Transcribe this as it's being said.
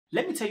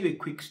Let me tell you a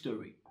quick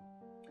story.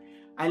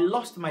 I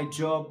lost my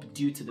job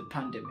due to the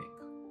pandemic.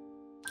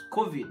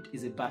 COVID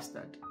is a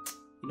bastard.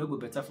 You know, go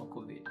better for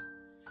COVID.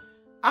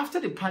 After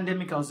the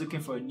pandemic, I was looking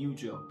for a new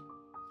job.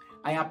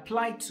 I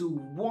applied to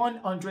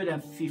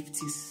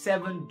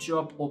 157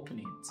 job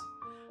openings.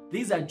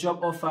 These are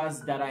job offers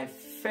that I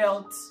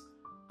felt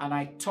and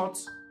I thought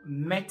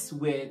met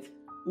with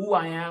who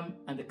I am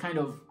and the kind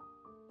of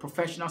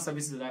professional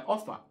services that I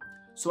offer.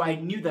 So I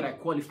knew that I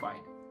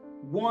qualified.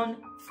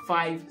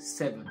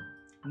 157.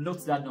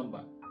 Note that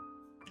number.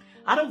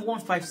 Out of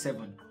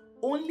 157,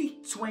 only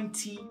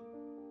 20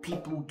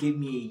 people gave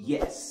me a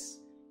yes.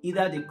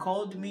 Either they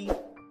called me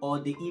or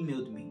they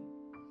emailed me,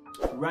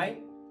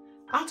 right?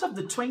 Out of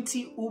the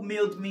 20 who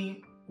mailed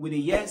me with a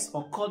yes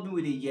or called me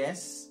with a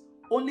yes,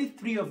 only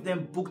 3 of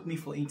them booked me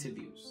for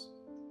interviews.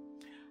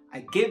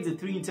 I gave the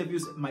 3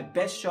 interviews my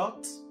best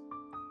shot.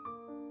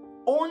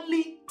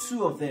 Only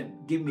 2 of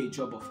them gave me a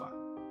job offer,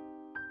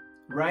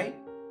 right?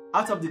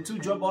 Out of the 2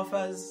 job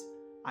offers,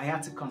 I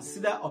had to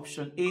consider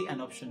option A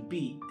and option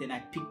B, then I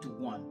picked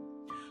one.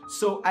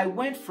 So I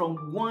went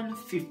from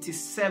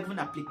 157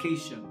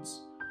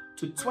 applications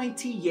to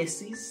 20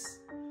 yeses,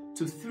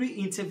 to 3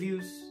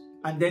 interviews,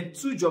 and then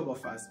 2 job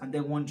offers, and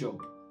then 1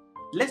 job.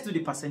 Let's do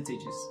the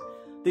percentages.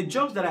 The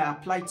jobs that I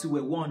applied to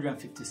were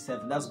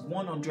 157, that's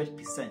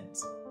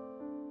 100%.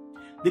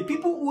 The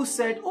people who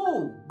said,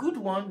 oh, good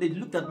one, they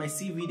looked at my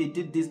CV, they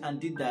did this and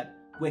did that,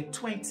 were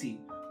 20,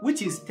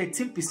 which is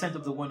 13%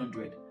 of the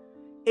 100.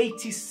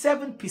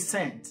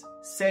 87%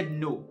 said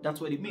no,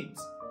 that's what it means.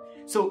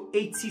 So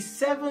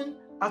 87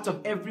 out of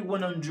every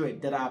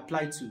 100 that I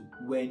applied to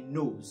were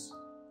no's.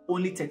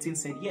 Only 13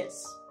 said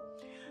yes.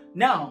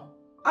 Now,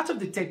 out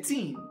of the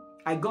 13,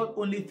 I got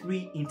only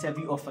 3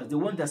 interview offers. The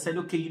one that said,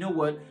 okay, you know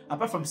what?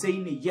 Apart from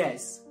saying a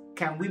yes,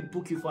 can we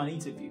book you for an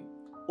interview?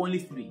 Only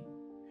 3.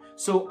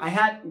 So I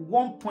had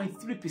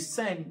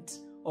 1.3%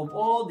 of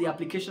all the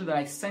applications that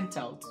I sent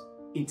out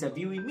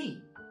interviewing me.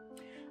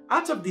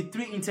 Out of the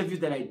 3 interviews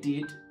that I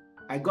did,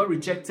 I got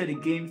rejected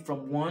again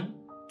from 1.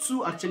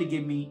 2 actually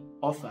gave me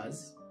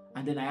offers,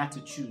 and then I had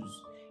to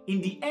choose. In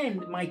the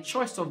end, my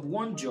choice of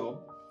 1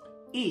 job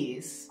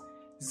is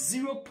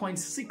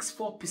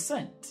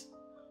 0.64%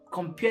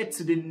 compared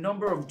to the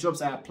number of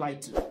jobs I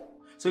applied to.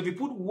 So if you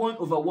put 1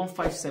 over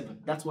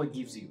 157, that's what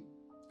gives you.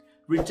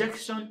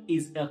 Rejection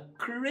is a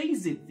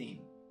crazy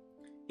thing.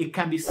 It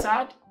can be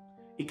sad,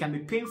 it can be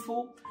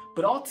painful,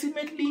 but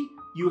ultimately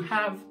you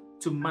have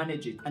to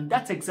manage it. And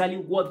that's exactly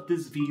what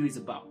this video is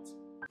about.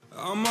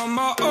 I'm on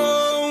my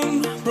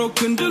own,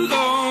 broken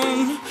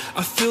alone.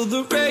 I feel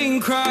the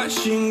rain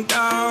crashing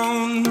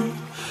down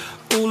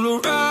all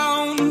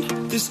around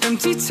this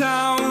empty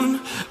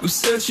town. I'm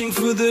searching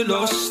for the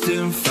lost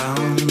and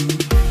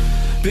found,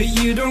 but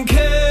you don't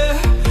care,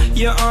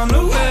 you're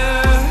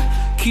unaware.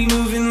 Keep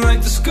moving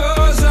like the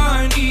scars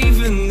aren't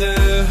even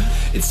there.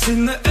 It's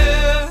in the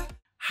air.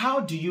 How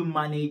do you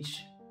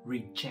manage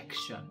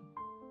rejection?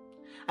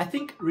 I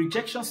think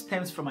rejection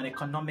stems from an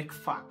economic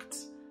fact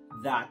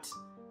that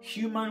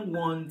human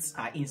wants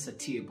are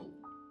insatiable.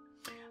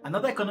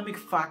 Another economic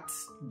fact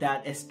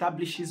that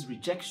establishes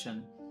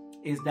rejection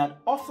is that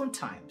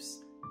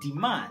oftentimes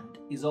demand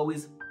is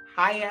always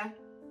higher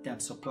than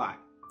supply,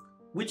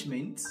 which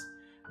means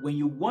when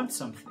you want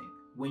something,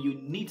 when you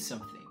need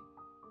something,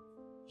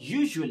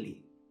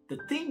 usually the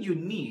thing you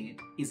need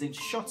is in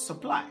short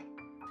supply.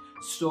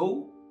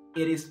 So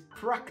it is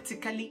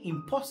practically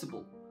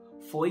impossible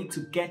for it to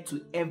get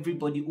to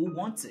everybody who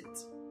wants it,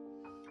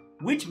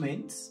 which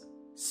means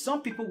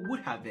some people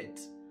would have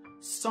it,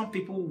 some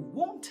people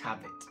won't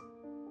have it,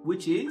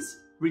 which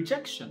is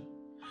rejection.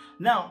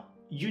 Now,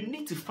 you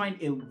need to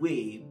find a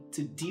way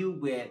to deal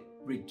with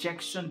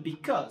rejection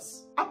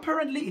because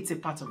apparently it's a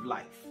part of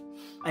life.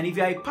 And if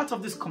you are a part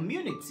of this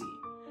community,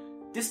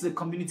 this is a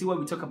community where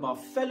we talk about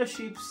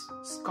fellowships,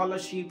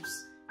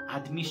 scholarships,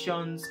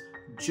 admissions,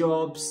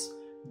 jobs,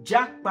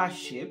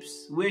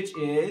 Japaships, which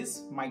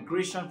is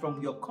migration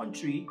from your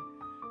country.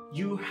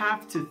 You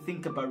have to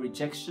think about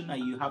rejection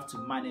and you have to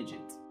manage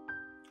it.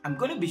 I'm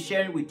going to be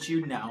sharing with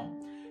you now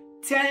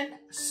 10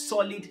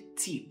 solid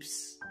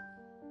tips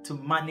to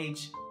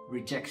manage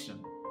rejection.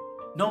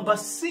 Number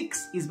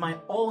 6 is my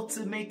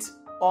ultimate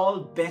all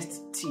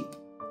best tip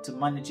to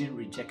managing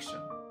rejection.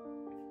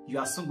 You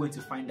are soon going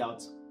to find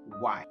out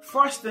why.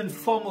 First and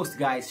foremost,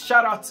 guys,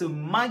 shout out to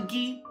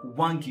Maggie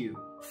Wangu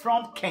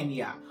from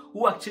Kenya,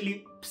 who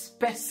actually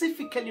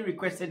specifically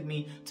requested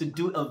me to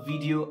do a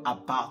video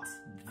about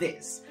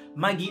this.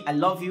 Maggie, I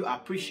love you, I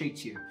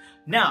appreciate you.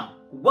 Now,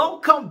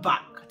 welcome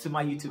back to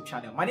my YouTube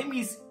channel. My name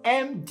is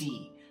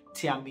Emdee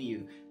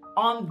Tiamiyu.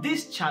 On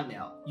this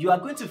channel, you are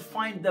going to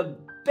find the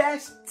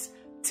best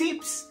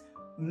tips,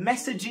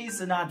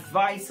 messages and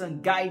advice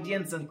and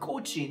guidance and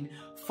coaching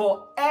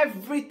for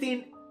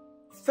everything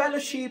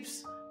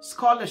fellowships,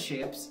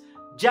 scholarships,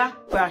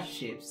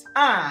 Japaships,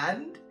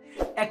 and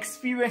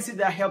experiences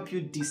that help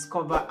you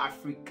discover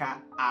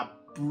Africa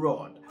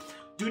abroad.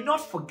 Do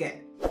not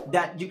forget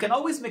that you can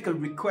always make a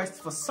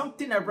request for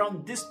something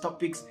around these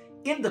topics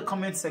in the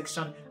comment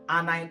section,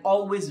 and I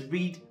always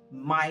read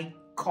my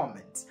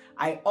comments.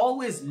 I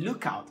always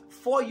look out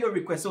for your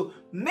requests. So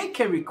make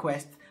a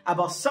request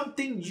about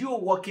something you're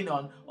working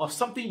on or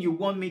something you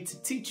want me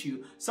to teach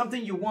you,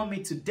 something you want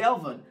me to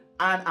delve on,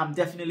 and I'm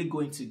definitely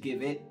going to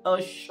give it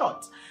a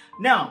shot.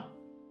 Now,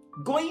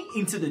 going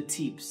into the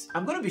tips,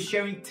 I'm going to be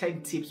sharing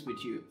 10 tips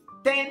with you.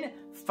 10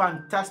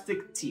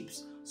 fantastic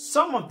tips.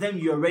 Some of them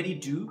you already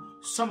do,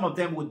 some of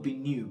them would be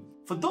new.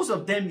 For those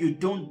of them you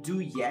don't do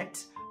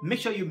yet, make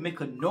sure you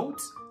make a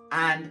note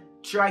and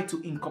try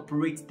to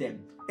incorporate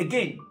them.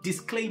 Again,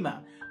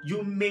 disclaimer,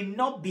 you may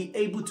not be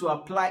able to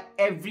apply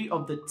every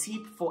of the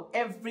tip for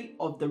every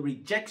of the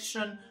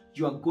rejection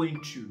you are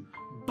going through.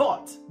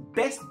 But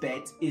best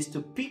bet is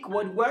to pick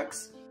what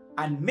works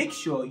and make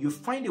sure you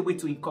find a way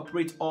to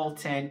incorporate all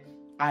 10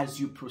 as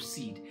you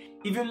proceed.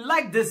 If you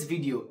like this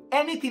video,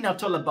 anything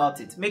at all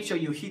about it, make sure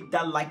you hit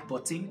that like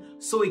button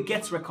so it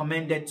gets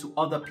recommended to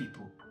other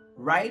people,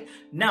 right?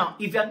 Now,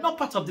 if you're not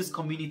part of this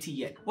community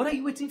yet, what are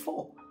you waiting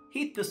for?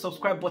 Hit the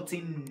subscribe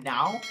button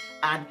now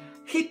and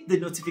hit the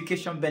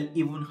notification bell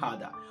even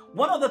harder.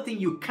 One other thing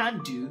you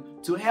can do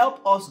to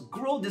help us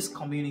grow this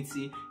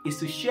community is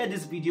to share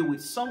this video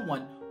with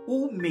someone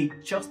who may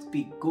just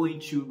be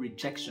going through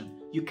rejection.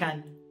 You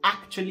can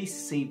actually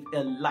save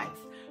a life.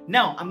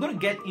 Now, I'm going to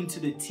get into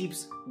the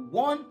tips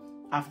one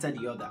after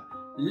the other.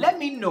 Let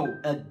me know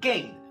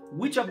again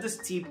which of this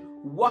tip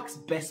works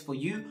best for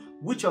you,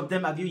 which of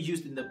them have you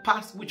used in the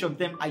past, which of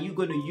them are you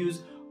going to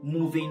use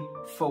moving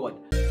forward.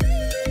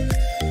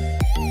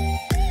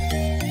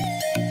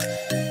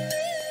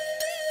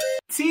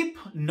 Tip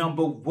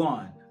number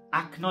 1,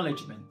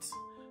 acknowledgement.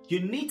 You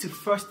need to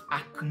first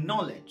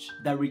acknowledge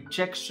that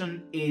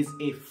rejection is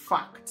a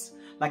fact.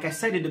 Like I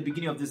said in the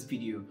beginning of this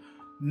video,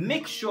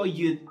 make sure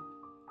you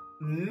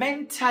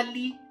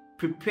mentally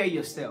prepare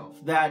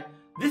yourself that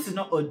this is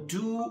not a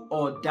do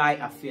or die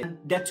affair. And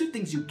there are two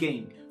things you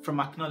gain from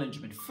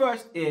acknowledgement.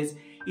 First is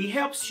it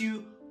helps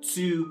you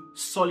to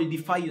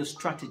solidify your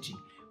strategy.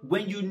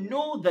 When you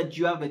know that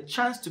you have a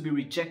chance to be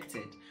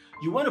rejected,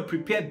 you want to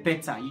prepare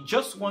better. You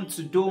just want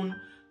to don't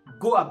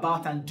go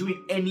about and do it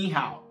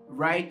anyhow,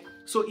 right?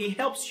 So it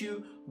helps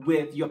you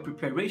with your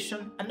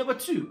preparation. And number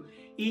 2,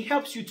 it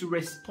helps you to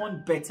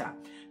respond better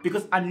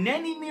because an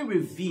enemy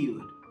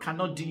revealed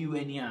cannot do you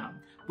any harm.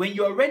 When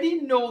you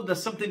already know that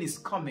something is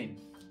coming,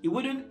 it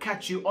wouldn't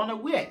catch you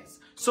unawares.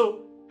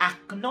 So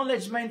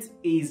acknowledgement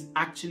is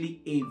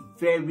actually a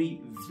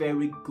very,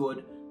 very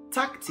good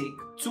tactic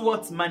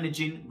towards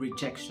managing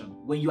rejection.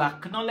 When you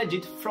acknowledge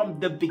it from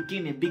the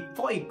beginning,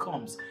 before it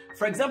comes.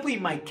 For example,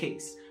 in my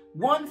case,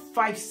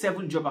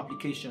 157 job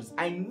applications,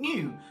 I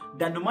knew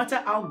that no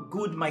matter how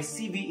good my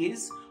CV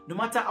is, no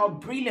matter how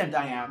brilliant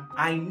I am,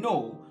 I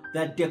know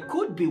that there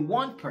could be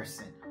one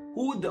person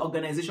who the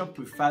organization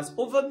prefers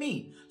over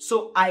me.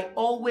 So I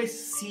always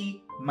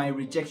see my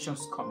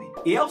rejections coming.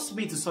 It helps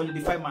me to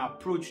solidify my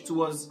approach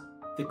towards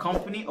the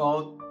company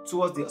or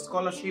towards the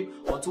scholarship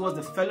or towards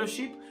the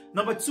fellowship.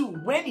 Number 2,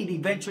 when it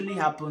eventually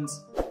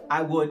happens,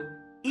 I would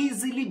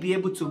easily be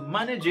able to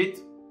manage it,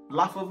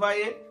 laugh over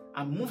it,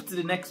 and move to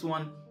the next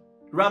one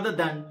rather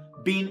than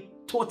being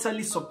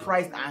totally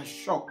surprised and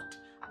shocked.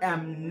 I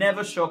am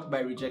never shocked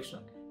by rejection.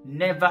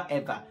 Never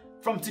ever.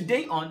 From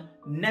today on,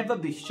 never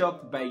be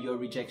shocked by your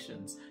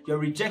rejections. Your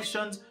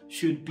rejections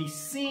should be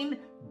seen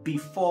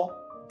before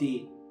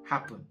they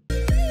happen.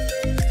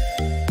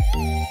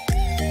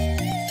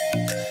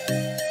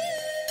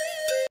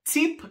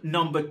 Tip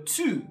number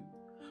 2,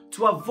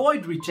 to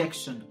avoid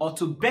rejection or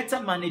to better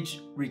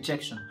manage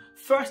rejection.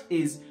 First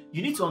is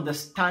you need to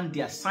understand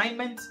the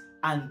assignment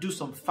and do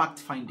some fact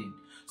finding.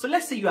 So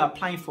let's say you are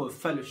applying for a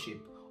fellowship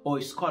or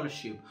a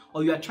scholarship,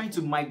 or you are trying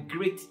to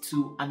migrate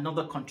to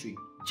another country,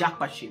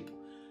 Japaship.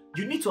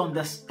 You need to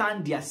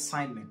understand the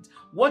assignment.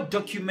 What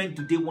document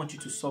do they want you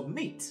to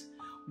submit?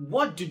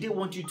 What do they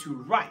want you to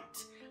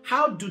write?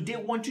 How do they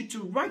want you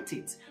to write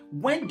it?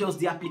 When does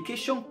the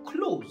application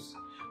close?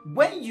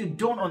 When you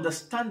don't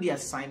understand the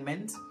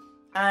assignment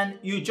and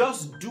you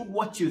just do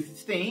what you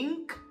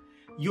think,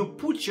 you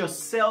put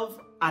yourself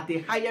at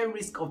a higher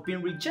risk of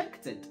being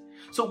rejected.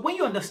 So when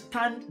you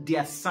understand the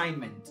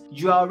assignment,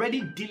 you are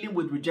already dealing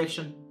with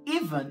rejection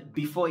even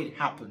before it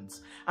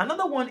happens.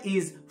 Another one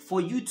is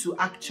for you to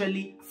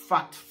actually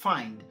fact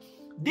find.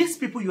 These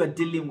people you are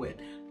dealing with,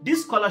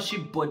 these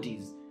scholarship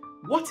bodies,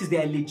 what is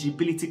their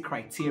eligibility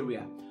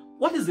criteria?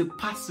 What is the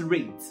pass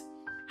rate?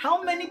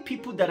 How many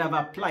people that have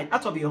applied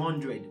out of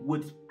 100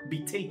 would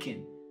be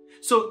taken?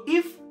 So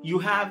if you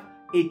have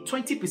a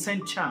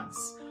 20%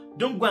 chance,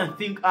 don't go and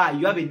think,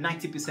 you have a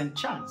 90%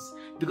 chance,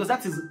 because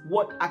that is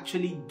what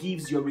actually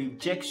gives your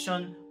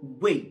rejection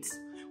weight.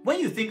 When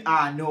you think,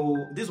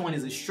 no, this one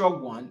is a sure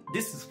one,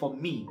 this is for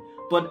me,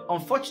 but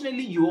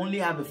unfortunately you only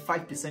have a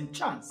 5%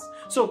 chance.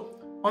 So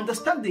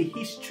understand the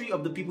history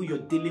of the people you're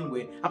dealing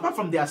with. Apart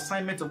from the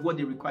assignment of what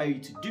they require you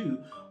to do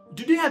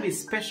they have a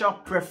special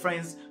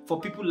preference for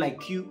people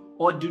like you,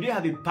 or do they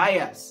have a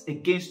bias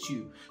against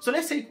you? So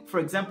let's say, for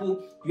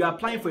example, you're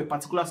applying for a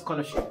particular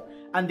scholarship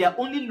and they're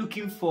only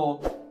looking for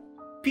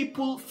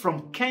people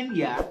from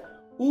Kenya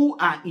who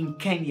are in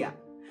Kenya.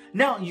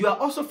 Now, you are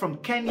also from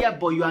Kenya,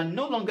 but you are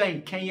no longer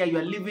in Kenya. You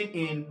are living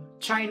in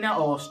China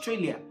or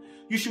Australia.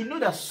 You should know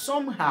that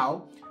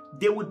somehow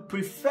they would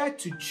prefer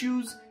to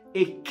choose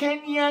a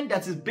Kenyan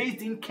that is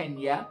based in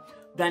Kenya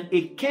than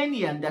a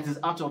Kenyan that is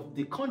out of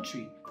the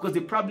country, because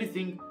they probably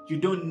think you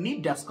don't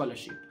need that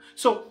scholarship.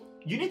 So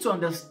you need to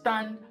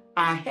understand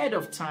ahead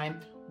of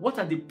time what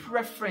are the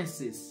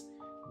preferences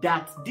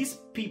that these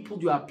people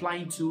you are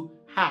applying to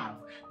have,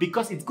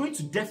 because it's going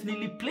to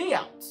definitely play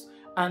out,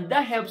 and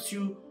that helps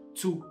you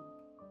to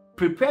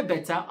prepare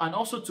better and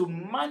also to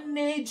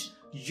manage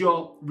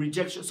your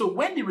rejection. So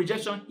when the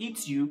rejection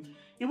hits you,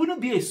 it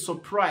wouldn't be a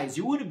surprise.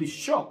 You wouldn't be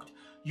shocked.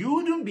 You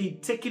wouldn't be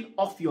taken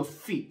off your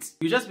feet.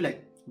 You just be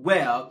like,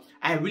 well,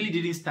 I really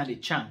didn't stand a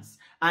chance.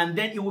 And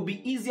then it will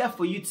be easier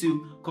for you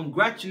to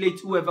congratulate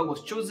whoever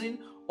was chosen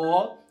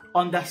or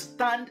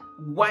understand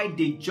why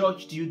they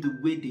judged you the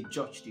way they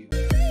judged you.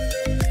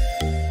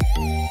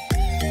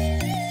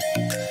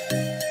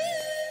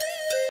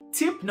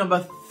 Tip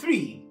number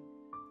 3,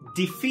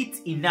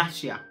 defeat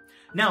inertia.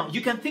 Now,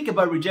 you can think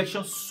about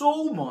rejection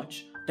so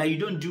much that you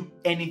don't do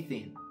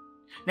anything.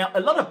 Now, a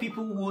lot of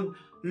people would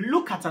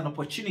look at an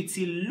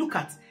opportunity, look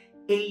at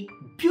a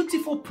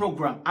beautiful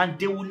program, and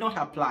they will not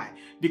apply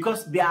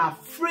because they are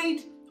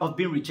afraid of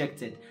being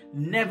rejected.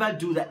 Never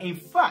do that. In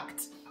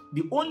fact,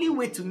 the only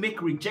way to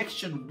make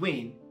rejection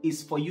win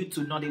is for you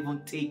to not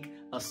even take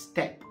a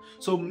step.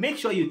 So make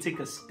sure you take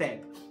a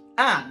step.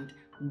 And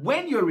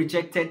when you're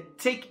rejected,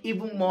 take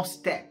even more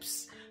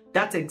steps.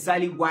 That's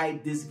exactly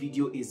why this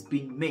video is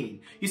being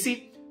made. You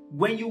see,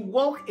 when you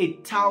walk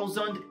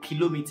 1,000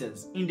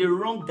 kilometers in the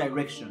wrong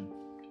direction,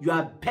 you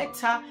are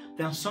better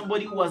than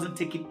somebody who hasn't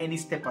taken any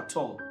step at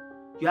all.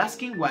 You're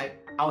asking why?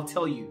 I'll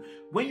tell you.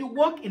 When you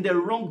walk in the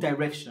wrong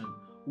direction,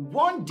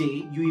 one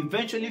day you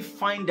eventually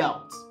find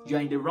out you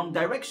are in the wrong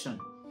direction.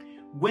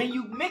 When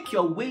you make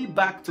your way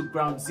back to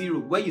ground zero,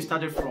 where you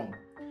started from,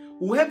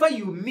 whoever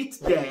you meet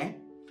there,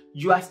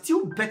 you are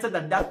still better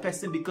than that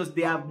person because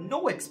they have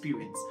no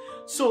experience.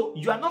 So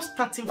you are not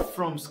starting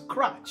from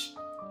scratch.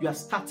 You are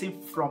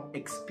starting from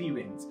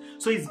experience.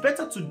 So it's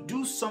better to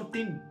do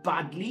something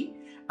badly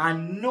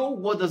and know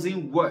what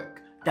doesn't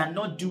work than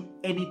not do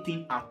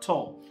anything at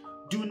all.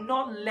 Do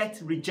not let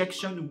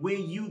rejection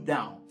weigh you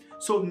down.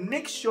 So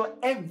make sure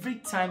every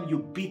time you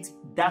beat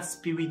that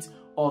spirit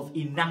of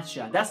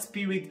inertia, that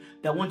spirit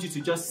that wants you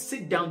to just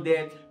sit down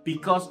there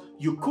because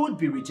you could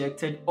be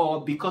rejected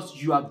or because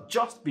you have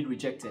just been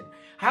rejected.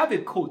 I have a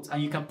quote,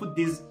 and you can put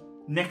this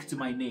next to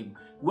my name,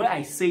 where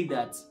I say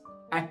that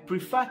I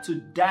prefer to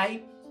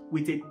die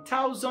with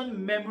 1,000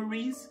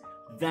 memories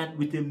than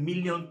with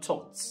 1,000,000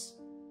 thoughts.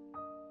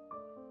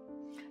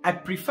 I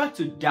prefer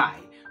to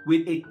die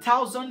with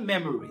 1,000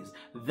 memories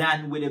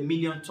than with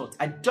 1,000,000 thoughts.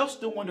 I just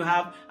don't want to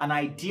have an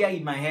idea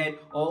in my head,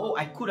 or oh,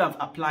 I could have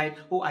applied,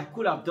 oh, I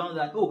could have done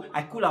that, oh,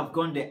 I could have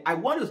gone there. I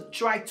want to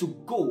try to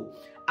go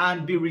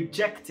and be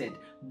rejected.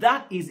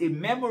 That is a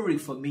memory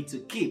for me to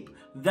keep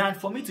than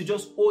for me to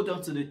just hold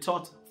on to the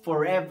thought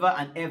forever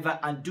and ever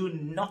and do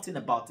nothing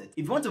about it.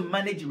 If you want to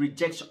manage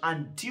rejection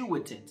and deal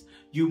with it,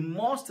 you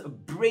must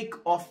break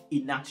off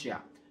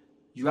inertia.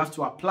 You have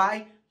to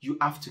apply, you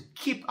have to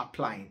keep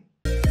applying.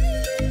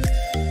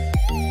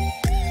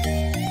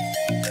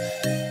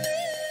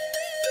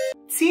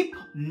 Tip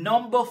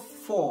number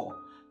 4,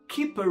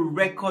 keep a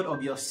record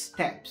of your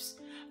steps.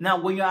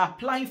 Now, when you are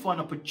applying for an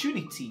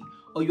opportunity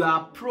or you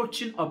are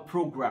approaching a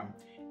program,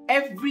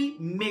 every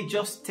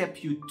major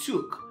step you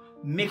took,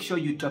 make sure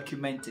you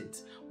document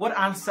it. What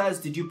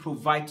answers did you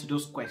provide to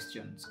those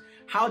questions?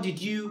 How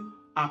did you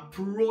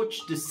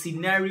approach the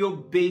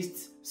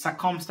scenario-based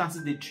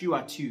circumstances they threw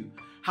at you?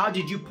 How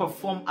did you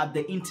perform at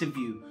the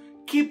interview?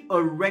 Keep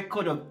a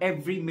record of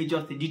every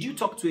major thing. Did you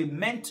talk to a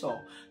mentor?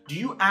 Do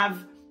you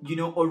have,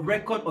 a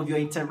record of your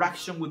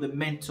interaction with the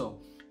mentor?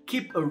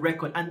 Keep a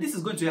record, and this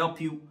is going to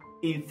help you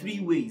in 3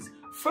 ways.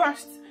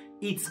 First,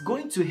 it's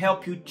going to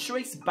help you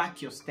trace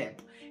back your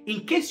step.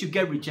 In case you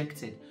get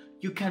rejected,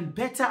 you can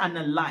better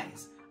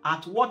analyze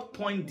at what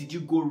point did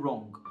you go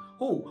wrong.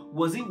 Oh,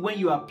 was it when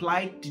you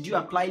applied? Did you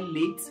apply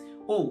late?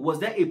 Oh, was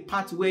there a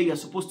part where you're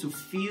supposed to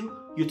fill?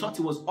 You thought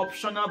it was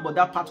optional, but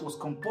that part was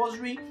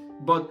compulsory,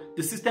 but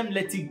the system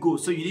let it go,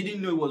 so you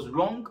didn't know it was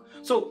wrong.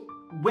 So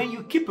when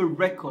you keep a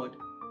record,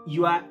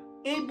 you are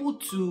able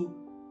to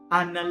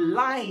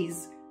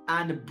analyze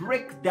and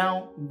break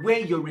down where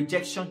your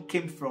rejection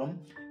came from.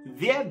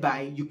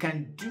 Thereby, you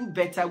can do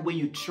better when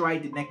you try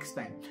the next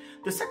time.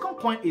 The second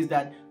point is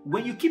that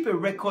when you keep a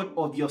record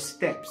of your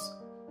steps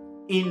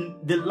in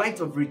the light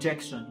of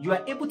rejection, you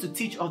are able to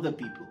teach other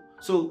people.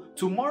 So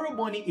tomorrow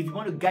morning, if you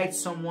want to guide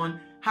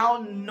someone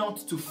how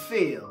not to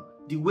fail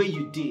the way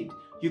you did,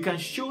 you can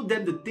show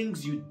them the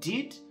things you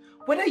did.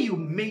 Whether you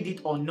made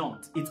it or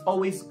not, it's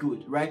always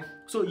good, right?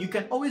 So you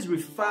can always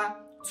refer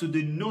to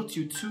the note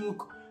you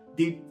took,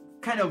 the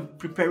kind of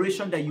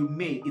preparation that you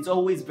made. It's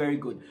always very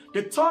good.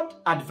 The third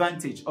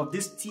advantage of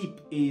this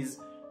tip is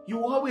you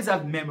will always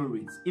have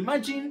memories.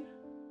 Imagine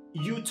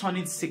you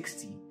turning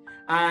 60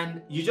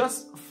 and you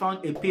just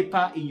found a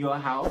paper in your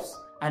house,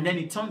 and then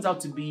it turns out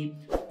to be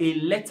a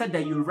letter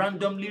that you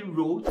randomly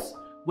wrote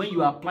when you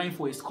were applying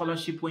for a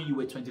scholarship when you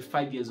were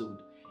 25 years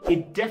old,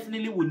 it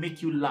definitely would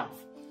make you laugh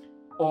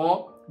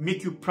or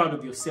make you proud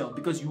of yourself,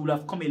 because you will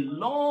have come a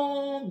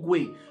long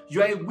way.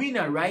 You are a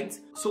winner, right?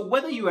 So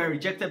whether you are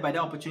rejected by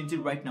that opportunity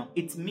right now,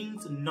 it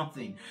means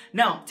nothing.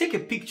 Now, take a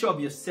picture of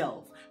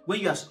yourself when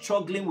you are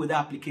struggling with the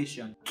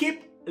application.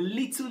 Keep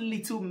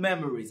little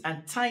memories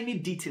and tiny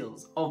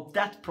details of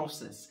that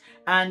process,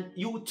 and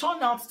you will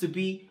turn out to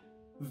be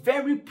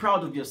very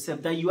proud of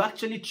yourself that you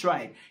actually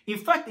tried. In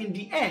fact, in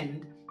the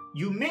end,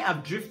 you may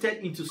have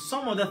drifted into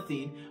some other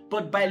thing,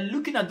 but by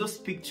looking at those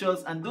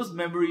pictures and those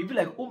memories, you'll be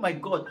like, oh my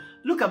God,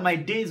 look at my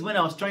days when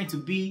I was trying to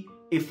be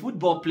a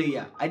football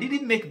player. I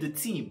didn't make the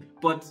team,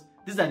 but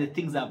these are the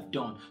things I've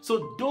done.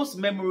 So those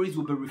memories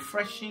will be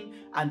refreshing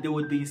and they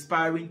will be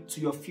inspiring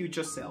to your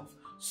future self.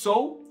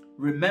 So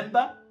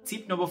remember,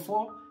 tip number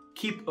 4,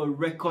 keep a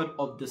record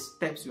of the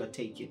steps you are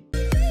taking.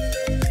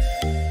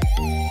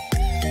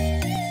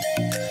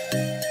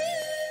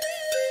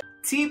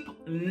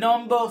 Tip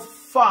number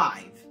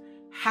 5,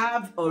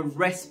 have a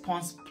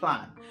response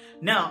plan.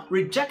 Now,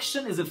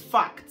 rejection is a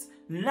fact.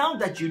 Now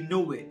that you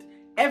know it,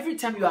 every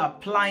time you are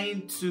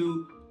applying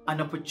to an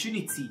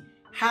opportunity,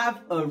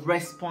 have a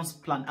response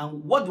plan.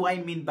 And what do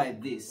I mean by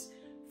this?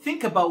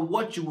 Think about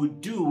what you would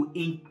do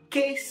in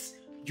case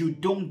you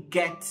don't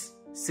get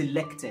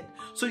selected.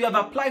 So you have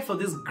applied for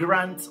this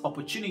grant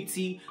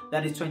opportunity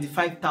that is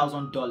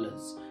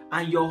 $25,000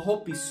 and your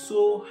hope is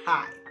so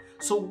high.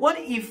 So what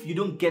if you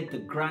don't get the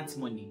grant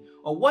money?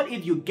 Or what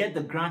if you get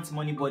the grant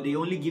money but they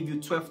only give you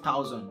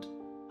 12,000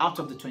 out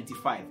of the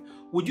 25?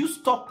 Would you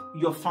stop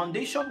your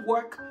foundation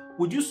work?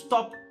 Would you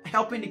stop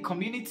helping the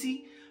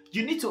community?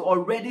 You need to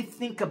already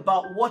think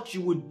about what you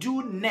would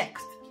do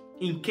next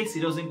in case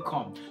it doesn't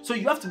come. So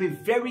you have to be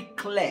very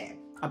clear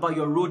about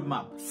your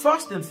roadmap.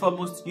 First and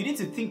foremost, you need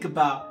to think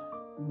about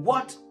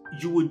what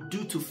you would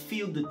do to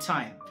fill the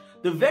time.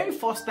 The very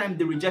first time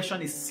the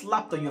rejection is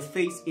slapped on your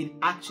face, it's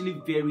actually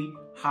very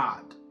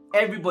hard.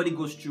 Everybody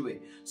goes through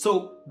it.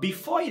 So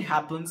before it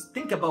happens,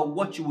 think about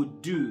what you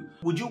would do.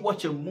 Would you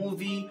watch a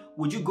movie?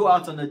 Would you go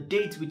out on a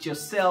date with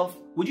yourself?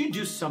 Would you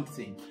do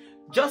something?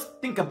 Just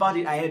think about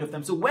it ahead of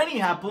time. So when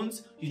it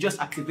happens, you just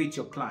activate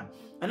your plan.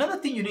 Another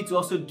thing you need to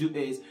also do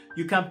is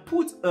you can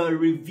put a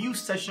review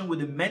session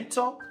with a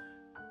mentor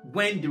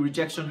when the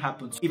rejection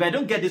happens. If I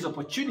don't get this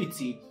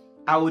opportunity,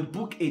 I would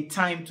book a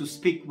time to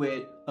speak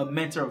with a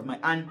mentor of mine.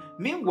 And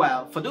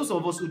meanwhile, for those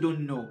of us who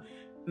don't know,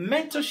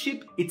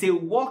 mentorship is a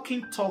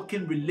walking,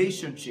 talking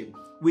relationship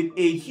with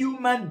a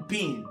human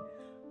being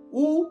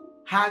who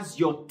has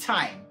your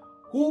time,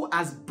 who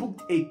has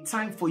booked a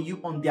time for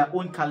you on their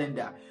own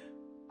calendar.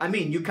 I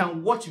mean, you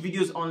can watch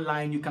videos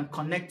online, you can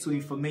connect to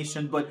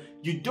information, but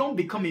you don't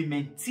become a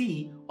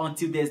mentee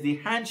until there's the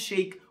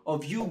handshake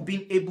of you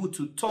being able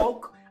to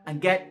talk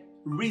and get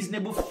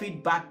reasonable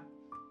feedback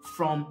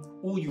from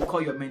who you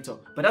call your mentor.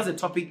 But that's a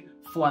topic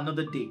for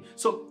another day.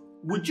 So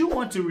would you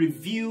want to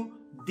review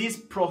this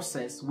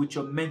process with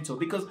your mentor?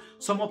 Because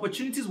some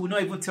opportunities will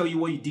not even tell you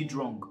what you did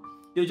wrong.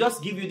 They'll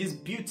just give you this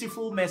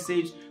beautiful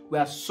message, we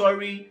are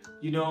sorry,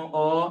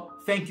 or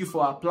thank you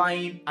for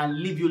applying, and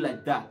leave you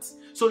like that.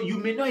 So you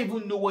may not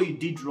even know what you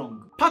did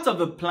wrong. Part of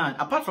the plan,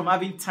 apart from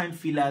having time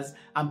fillers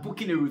and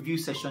booking a review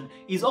session,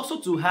 is also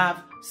to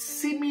have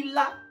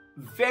similar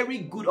very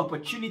good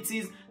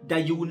opportunities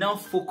that you will now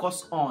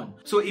focus on.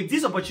 So if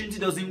this opportunity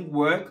doesn't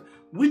work,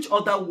 which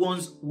other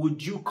ones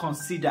would you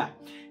consider?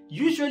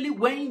 Usually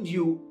when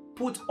you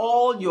put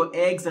all your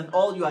eggs and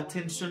all your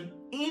attention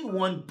in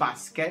one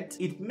basket,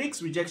 it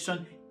makes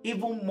rejection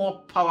even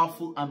more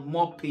powerful and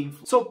more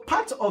painful. So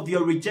part of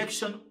your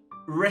rejection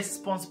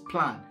response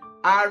plan,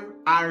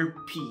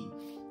 RRP,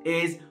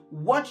 is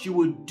what you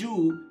will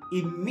do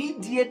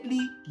immediately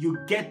you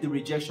get the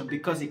rejection,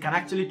 because it can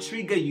actually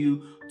trigger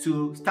you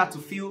to start to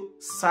feel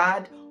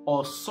sad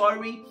or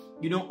sorry,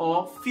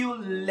 or feel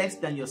less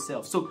than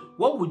yourself. So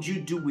what would you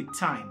do with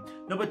time?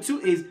 Number 2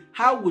 is,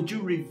 how would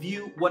you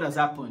review what has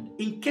happened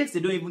in case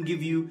they don't even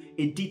give you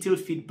a detailed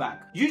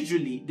feedback?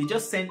 Usually they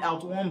just send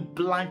out one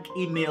blank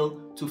email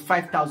to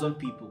 5,000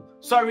 people.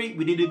 Sorry,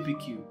 we didn't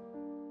pick you.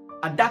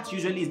 And that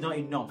usually is not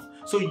enough.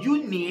 So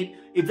you need,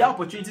 if that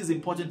opportunity is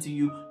important to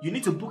you, you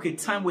need to book a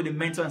time with a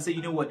mentor and say,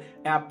 you know what,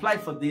 I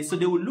applied for this. So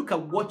they will look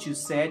at what you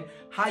said,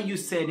 how you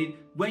said it,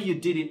 when you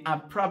did it,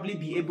 and probably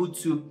be able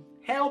to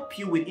help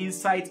you with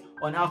insight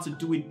on how to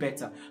do it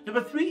better.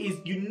 Number 3 is,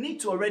 you need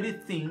to already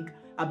think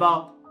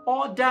about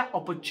other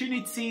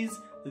opportunities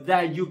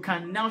that you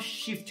can now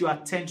shift your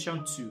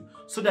attention to,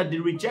 so that the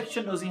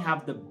rejection doesn't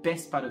have the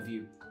best part of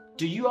you.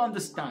 Do you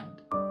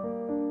understand?